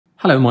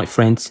Hello my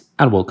friends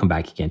and welcome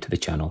back again to the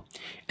channel.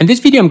 In this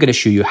video I'm going to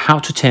show you how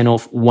to turn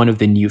off one of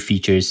the new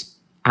features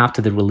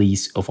after the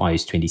release of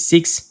iOS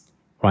 26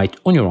 right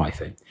on your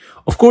iPhone.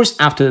 Of course,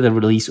 after the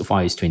release of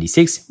iOS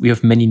 26 we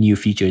have many new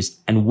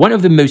features, and one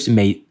of the most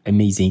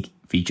amazing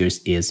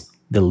features is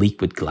the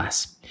liquid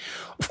glass.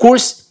 Of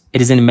course,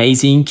 it is an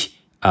amazing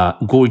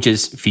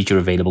gorgeous feature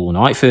available on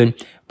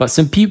iPhone, but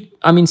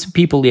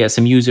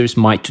some users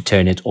might to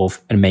turn it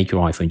off and make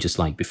your iPhone just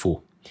like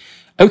before.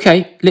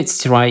 Okay,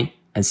 let's try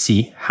and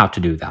see how to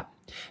do that.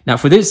 Now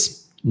for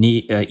this,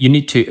 you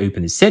need to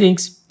open the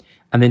settings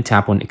and then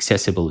tap on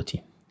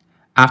accessibility.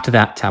 After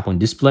that, tap on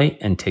display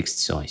and text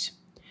size.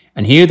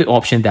 And here the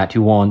option that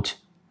you want,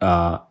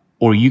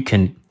 or you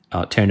can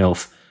turn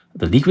off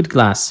the liquid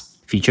glass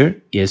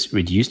feature, is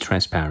reduce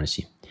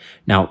transparency.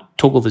 Now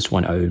toggle this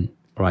one on,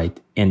 right?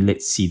 And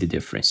let's see the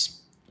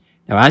difference.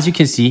 Now, as you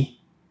can see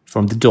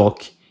from the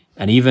dock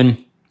and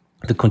even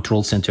the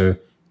control center,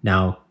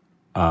 now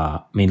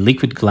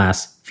liquid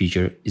glass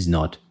feature is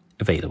not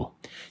available.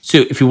 So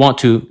if you want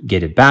to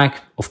get it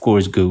back, of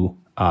course, go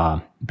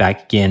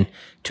back again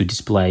to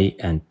display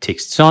and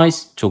text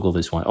size, toggle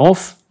this one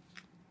off,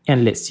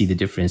 and let's see the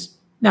difference.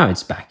 Now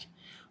it's back.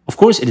 Of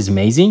course, it is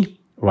amazing,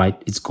 right?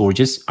 It's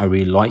gorgeous. I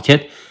really like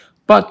it,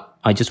 but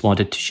I just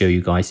wanted to show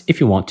you guys if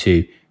you want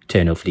to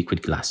turn off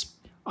liquid glass.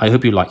 I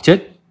hope you liked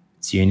it.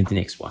 See you in the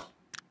next one.